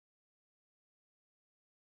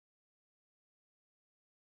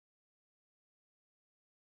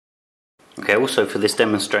Okay, also for this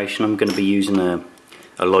demonstration I'm going to be using a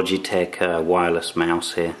Logitech wireless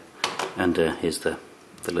mouse here, and here's the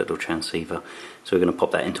little transceiver. So we're going to pop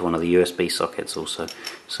that into one of the USB sockets also,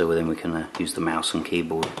 so then we can use the mouse and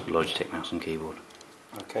keyboard, Logitech mouse and keyboard.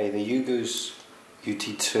 Okay, the Ugoos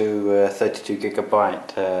UT2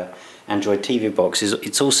 32GB Android TV box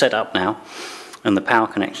it's all set up now, and the power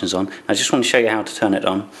connection's on. I just want to show you how to turn it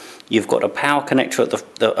on. You've got a power connector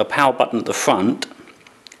at a power button at the front,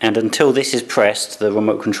 and until this is pressed the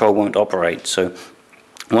remote control won't operate. So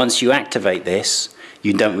once you activate this,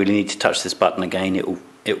 you don't really need to touch this button again.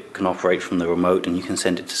 It can operate from the remote, and you can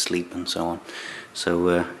send it to sleep and so on.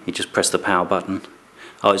 So you just press the power button.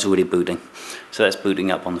 Oh, it's already booting. So that's booting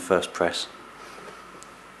up on the first press.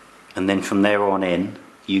 And then from there on in,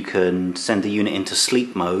 you can send the unit into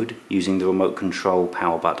sleep mode using the remote control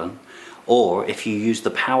power button. Or if you use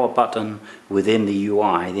the power button within the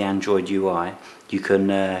UI, the Android UI, you can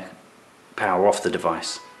power off the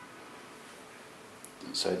device.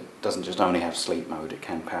 So it doesn't just only have sleep mode, it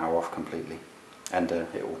can power off completely, and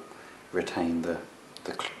it will retain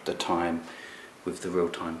the time with the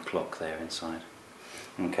real-time clock there inside.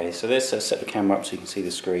 Okay, so let's set the camera up so you can see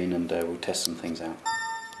the screen, and we'll test some things out.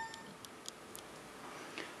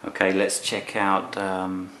 Okay, let's check out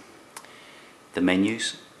the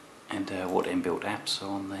menus and what inbuilt apps are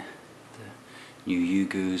on the new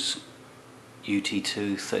Ugoos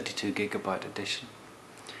UT2 32GB edition.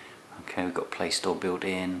 Okay, we've got Play Store built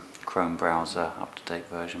in, Chrome browser, up-to-date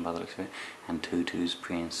version by the looks of it, and Tutu's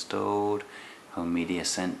pre-installed, Home Media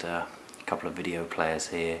Center, a couple of video players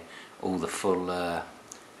here, all the full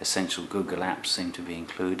essential Google apps seem to be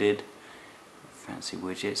included. Fancy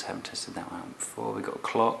widgets, haven't tested that one before. We've got a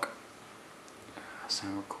clock,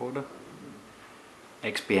 sound recorder,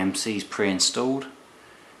 XBMC is pre-installed.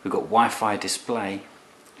 We've got Wi-Fi display,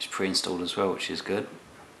 which is pre-installed as well, which is good.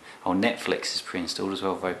 Oh, Netflix is pre-installed as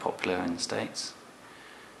well, very popular in the States.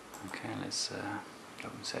 Okay, let's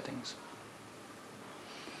open settings.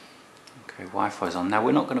 Okay, Wi-Fi is on. Now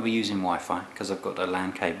we're not going to be using Wi-Fi because I've got a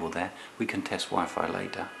LAN cable there. We can test Wi-Fi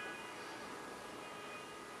later.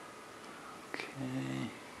 Okay.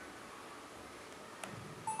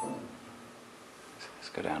 So let's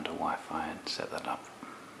go down to Wi-Fi and set that up.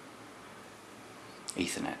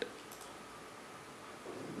 Ethernet.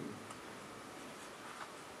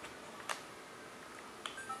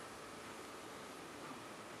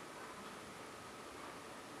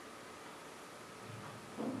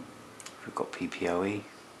 We've got PPOE.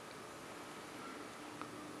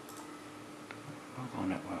 Mobile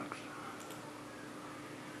networks.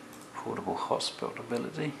 Portable hotspot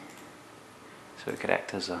ability. So it could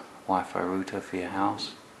act as a Wi-Fi router for your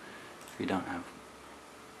house if you don't have.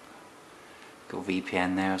 Got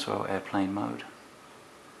VPN there as well, airplane mode.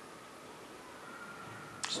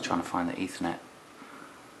 Just trying to find the Ethernet.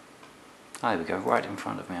 Oh, there we go, right in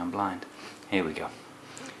front of me, I'm blind. Here we go.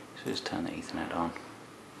 So just turn the Ethernet on.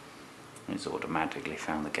 It's automatically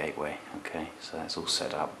found the gateway. Okay, so that's all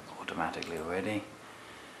set up automatically already.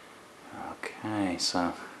 Okay,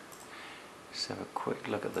 so let's have a quick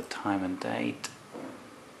look at the time and date.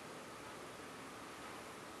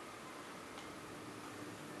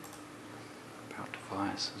 About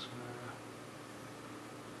device as well.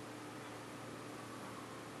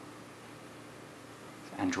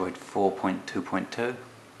 Android 4.2.2,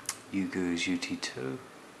 Ugoos UT2.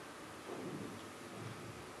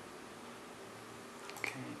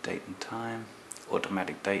 Date and time,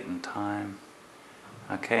 automatic date and time.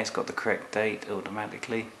 Okay, it's got the correct date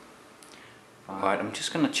automatically. Right, I'm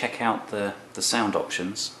just going to check out the sound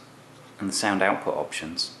options and the sound output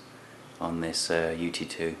options on this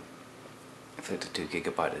UT2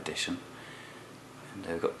 32GB edition. And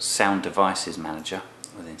we've got Sound Devices Manager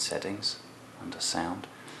within Settings under Sound.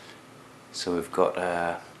 So we've got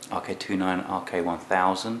RK29,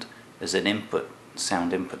 RK1000 as an input,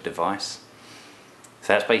 sound input device.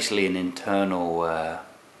 So that's basically an internal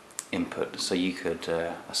input, so you could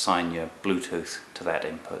assign your Bluetooth to that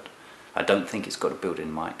input. I don't think it's got a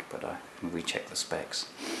built-in mic, but I can recheck the specs.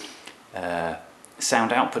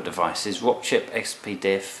 Sound output devices, Rockchip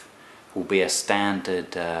SPDIF will be a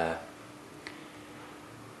standard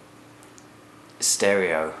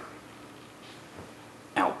stereo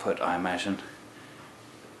output, I imagine.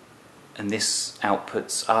 And this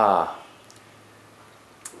outputs are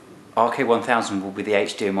RK1000 will be the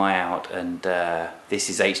HDMI out, and this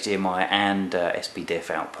is HDMI and SPDIF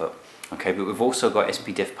output. Okay, but we've also got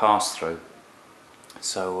SPDIF pass-through.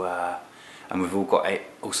 So, and we've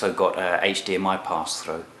also got HDMI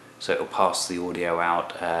pass-through. So it'll pass the audio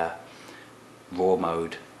out raw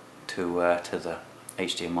mode to the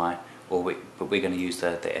HDMI, but we're going to use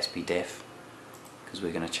the SPDIF because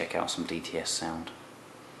we're going to check out some DTS sound.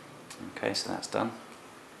 Okay, so that's done.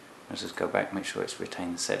 Let's just go back, make sure it's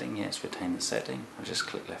retained the setting. Yeah, it's retained the setting. I'll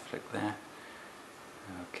just left click there.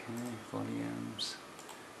 Okay, volumes.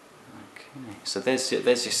 Okay, so there's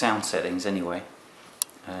your sound settings anyway,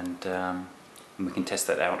 and we can test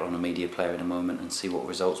that out on a media player in a moment and see what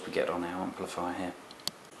results we get on our amplifier here.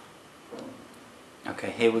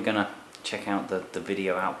 Okay, here we're gonna check out the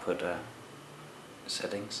video output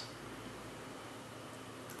settings.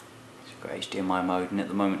 So we've got HDMI mode, and at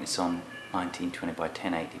the moment it's on 1920 by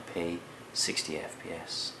 1080p, 60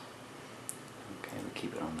 FPS. Okay, we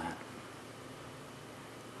keep it on that.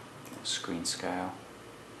 Screen scale.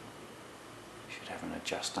 Should have an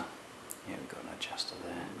adjuster. Yeah, we've got an adjuster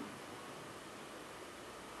there.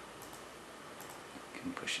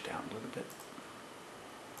 Can push it down a little bit.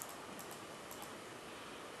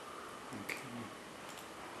 Okay.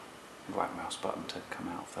 Right mouse button to come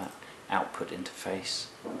out of that. Output interface.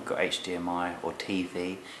 We've got HDMI or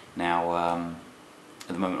TV. Now, at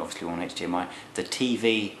the moment, obviously, we're on HDMI. The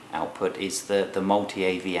TV output is the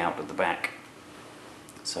multi-AV out at the back.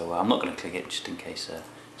 So I'm not going to click it just in case it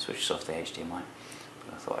switches off the HDMI.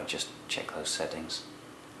 But I thought I'd just check those settings.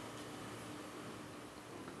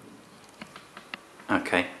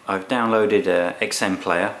 Okay, I've downloaded a XM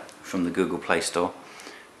player from the Google Play Store,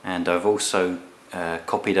 and I've also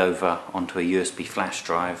copied over onto a USB flash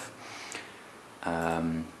drive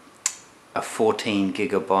a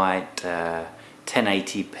 14GB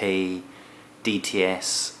 1080p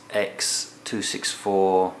DTS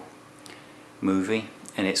X264 movie,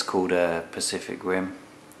 and it's called Pacific Rim,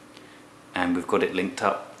 and we've got it linked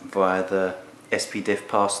up via the SPDIF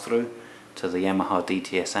pass-through to the Yamaha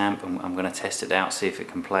DTS amp, and I'm going to test it out, see if it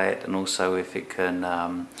can play it, and also if it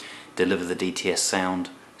can deliver the DTS sound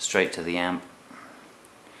straight to the amp.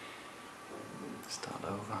 Start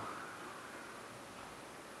over.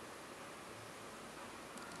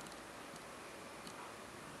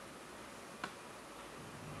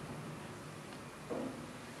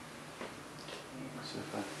 So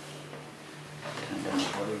if I turn down the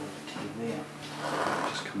volume of the TV,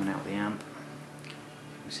 just coming out the amp.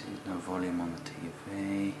 You see there's no volume on the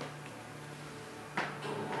TV.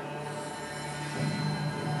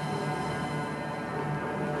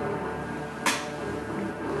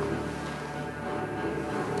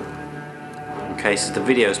 Okay, so the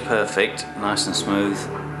video is perfect, nice and smooth.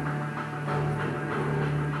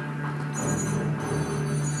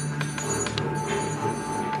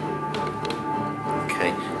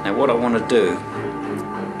 Okay, now what I want to do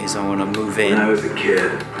is I want to move in. When I was a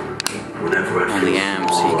kid, whenever I'd on the amp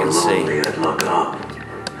so you can see. I'd look up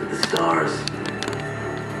at the stars.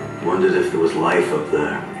 Wondered if there was life up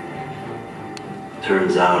there.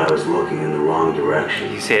 Turns out I was looking in the wrong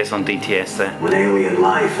direction. You see it's on DTS there. When alien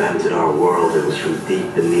life entered our world, it was from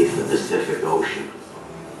deep beneath the Pacific Ocean.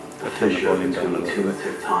 A fissure between two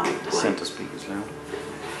tectonic plates. Center speakers loud.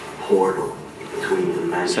 Portal between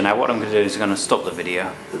dimensions. So now what I'm going to do is I'm going to stop the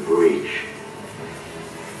video. The breach.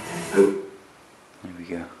 There we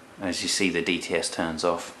go. As you see, the DTS turns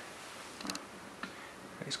off.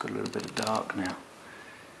 It's got a little bit of dark now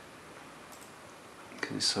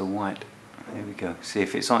because it's so white. There we go. See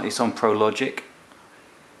if it's on Pro Logic,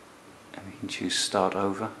 and we can choose Start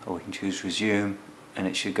Over, or we can choose Resume, and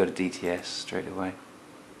it should go to DTS straight away.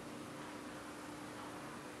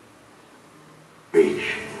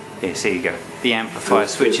 Breach. Yes, here you go. The amplifier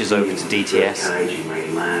switches over to DTS,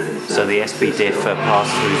 so the SPDIF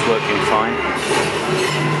pass-through is working fine.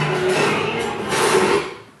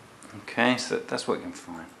 Okay, so that's working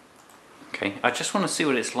fine. Okay, I just want to see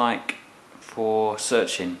what it's like for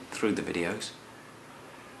searching through the videos.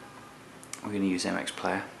 We're going to use MX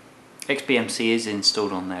Player. XBMC is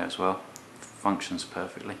installed on there as well. Functions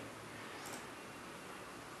perfectly.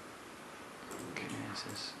 Okay, this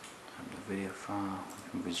is the video file.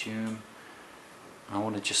 We can resume. I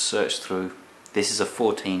want to just search through. This is a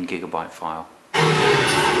 14GB file.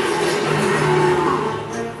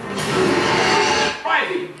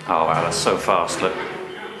 Oh wow, that's so fast, look.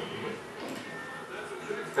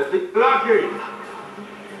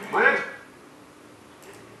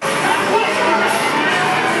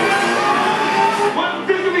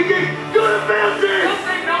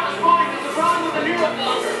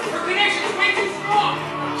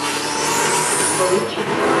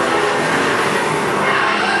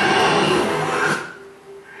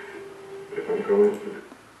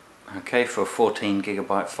 Okay, for a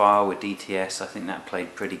 14GB file with DTS, I think that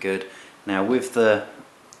played pretty good. Now with the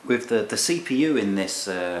CPU in this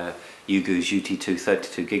Ugoos UT2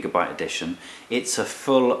 32GB edition, it's a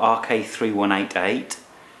full RK3188.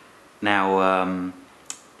 Now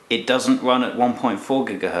It doesn't run at 1.4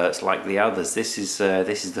 gigahertz like the others. This is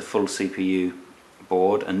the full CPU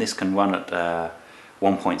board, and this can run at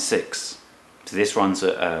 1.6. So this runs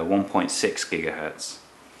at 1.6 gigahertz.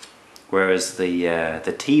 Whereas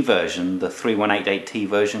the T version, the 3188T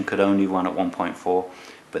version, could only run at 1.4,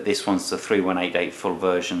 but this one's the 3188 full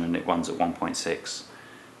version and it runs at 1.6.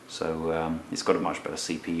 So it's got a much better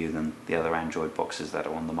CPU than the other Android boxes that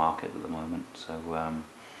are on the market at the moment. So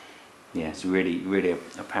yeah, it's really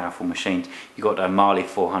a powerful machine. You've got a Mali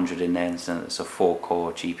 400 in there, so it's a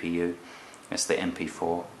 4-core GPU. It's the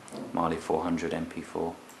MP4, Mali 400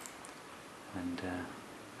 MP4. And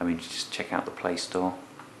I mean, just check out the Play Store.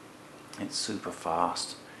 It's super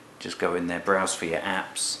fast. Just go in there, browse for your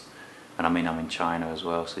apps. And I mean, I'm in China as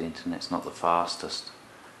well, so the internet's not the fastest.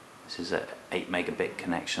 This is a 8 megabit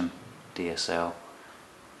connection, DSL.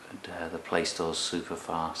 And the Play Store's super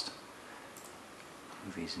fast.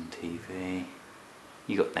 Movies and TV.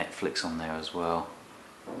 You got Netflix on there as well.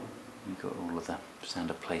 You got all of the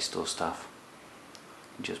standard Play Store stuff.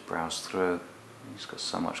 You just browse through. It's got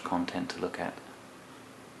so much content to look at.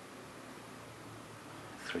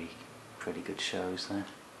 3 pretty good shows there.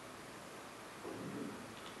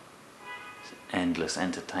 It's endless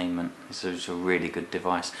entertainment. This is a really good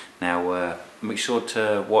device. Now make sure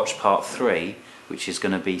to watch part 3, which is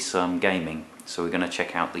going to be some gaming. So we're going to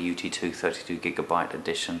check out the UT2 32GB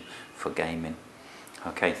edition for gaming.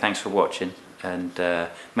 Okay, thanks for watching, and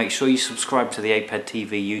make sure you subscribe to the iPad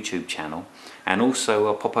TV YouTube channel, and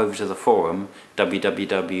also pop over to the forum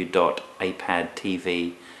www.ipad.tv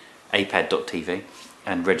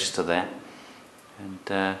and register there. And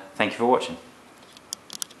thank you for watching.